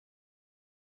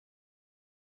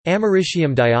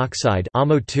Americium dioxide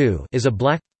is a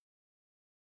black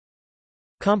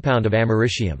compound of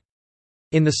americium.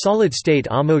 In the solid state,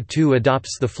 AMO2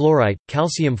 adopts the fluorite,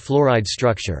 calcium fluoride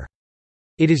structure.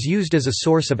 It is used as a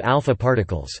source of alpha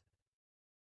particles.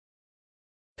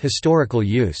 Historical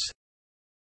use.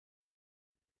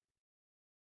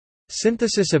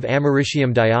 Synthesis of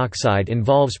americium dioxide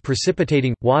involves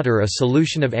precipitating water, a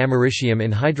solution of americium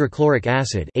in hydrochloric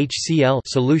acid (HCl)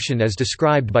 solution as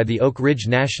described by the Oak Ridge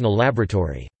National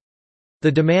Laboratory.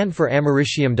 The demand for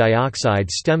americium dioxide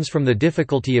stems from the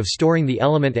difficulty of storing the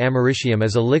element americium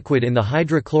as a liquid in the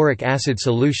hydrochloric acid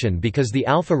solution because the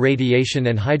alpha radiation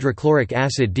and hydrochloric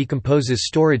acid decomposes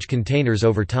storage containers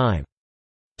over time.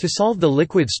 To solve the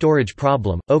liquid storage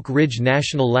problem, Oak Ridge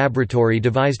National Laboratory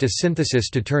devised a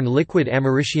synthesis to turn liquid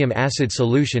americium acid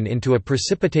solution into a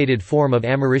precipitated form of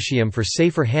americium for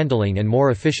safer handling and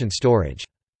more efficient storage.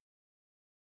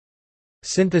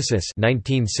 Synthesis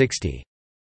 1960.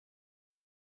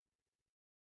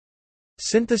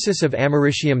 Synthesis of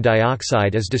americium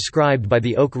dioxide as described by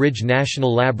the Oak Ridge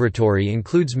National Laboratory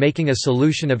includes making a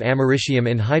solution of americium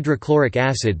in hydrochloric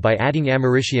acid by adding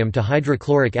americium to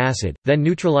hydrochloric acid, then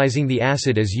neutralizing the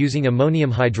acid as using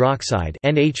ammonium hydroxide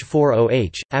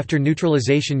NH4OH. After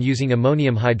neutralization using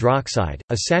ammonium hydroxide,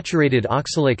 a saturated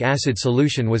oxalic acid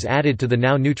solution was added to the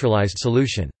now neutralized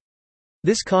solution.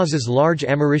 This causes large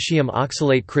americium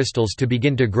oxalate crystals to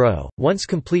begin to grow. Once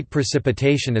complete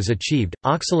precipitation is achieved,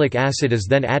 oxalic acid is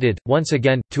then added, once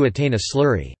again, to attain a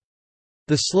slurry.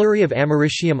 The slurry of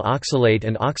americium oxalate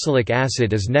and oxalic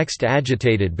acid is next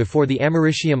agitated before the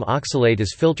americium oxalate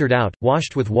is filtered out,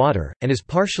 washed with water, and is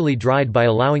partially dried by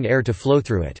allowing air to flow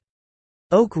through it.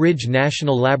 Oak Ridge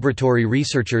National Laboratory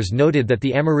researchers noted that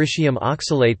the americium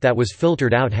oxalate that was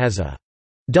filtered out has a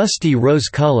dusty rose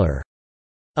color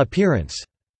appearance.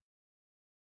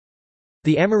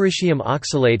 The americium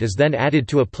oxalate is then added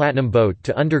to a platinum boat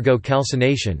to undergo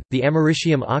calcination. The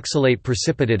americium oxalate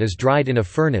precipitate is dried in a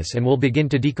furnace and will begin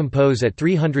to decompose at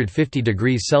 350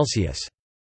 degrees Celsius.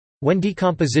 When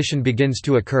decomposition begins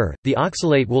to occur, the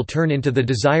oxalate will turn into the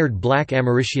desired black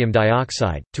americium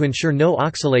dioxide. To ensure no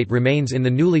oxalate remains in the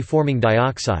newly forming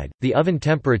dioxide, the oven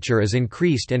temperature is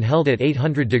increased and held at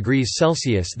 800 degrees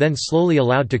Celsius, then slowly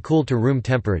allowed to cool to room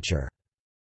temperature.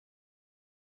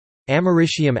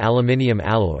 Americium-aluminium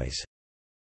alloys.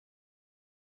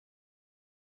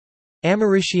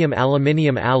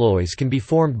 Americium-aluminium alloys can be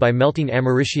formed by melting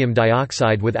americium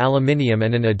dioxide with aluminium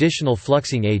and an additional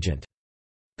fluxing agent.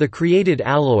 The created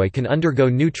alloy can undergo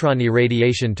neutron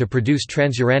irradiation to produce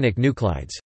transuranic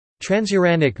nuclides.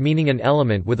 Transuranic meaning an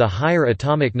element with a higher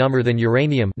atomic number than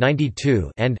uranium 92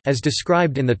 and, as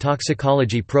described in the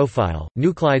toxicology profile,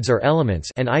 nuclides are elements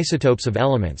and isotopes of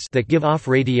elements that give off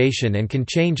radiation and can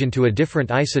change into a different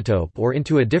isotope or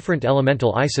into a different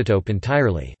elemental isotope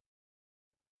entirely.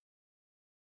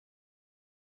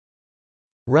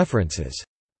 References